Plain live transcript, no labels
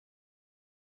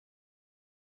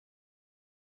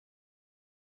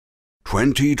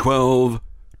2012,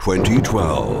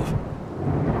 2012.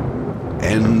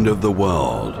 End of the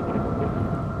world.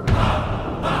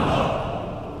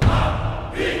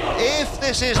 If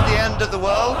this is the end of the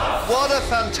world, what a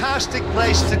fantastic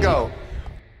place to go.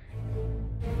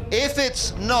 If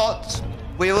it's not,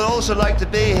 we would also like to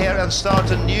be here and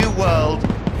start a new world.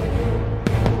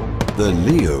 The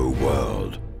Leo world.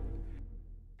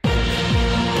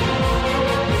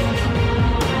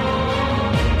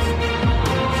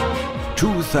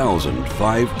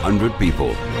 $2,500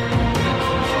 people.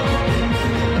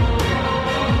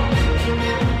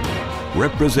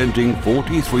 Representing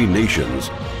 43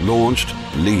 nations, launched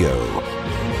Leo.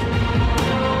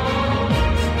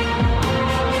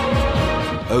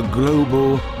 A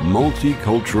global,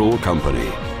 multicultural company.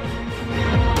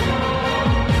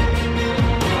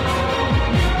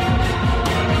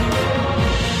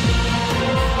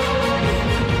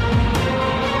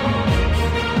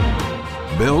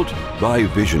 Built by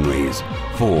visionaries,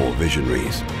 for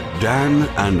visionaries. Dan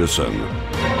Anderson.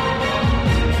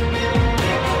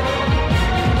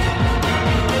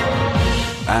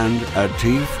 And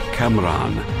Atif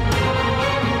Kamran.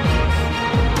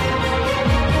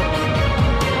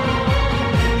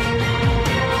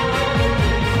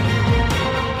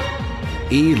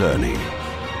 E-learning,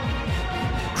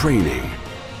 training,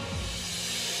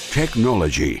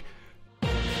 technology,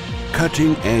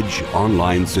 cutting-edge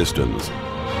online systems.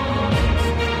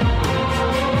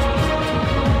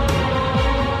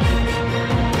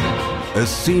 A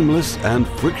seamless and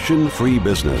friction-free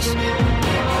business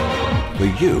for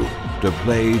you to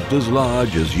play as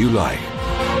large as you like.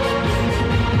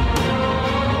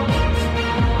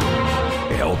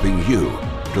 Helping you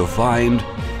to find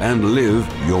and live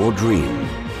your dream.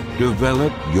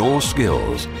 Develop your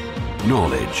skills,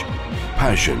 knowledge,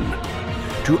 passion.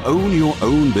 To own your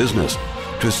own business.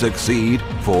 To succeed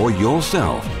for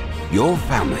yourself, your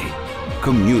family,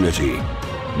 community,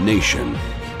 nation,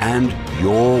 and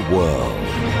your world.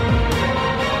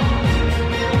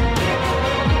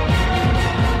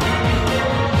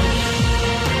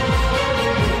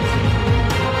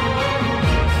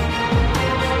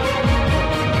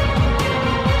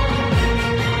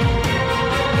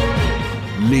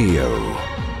 Leo.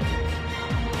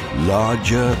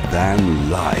 Larger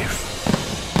than life.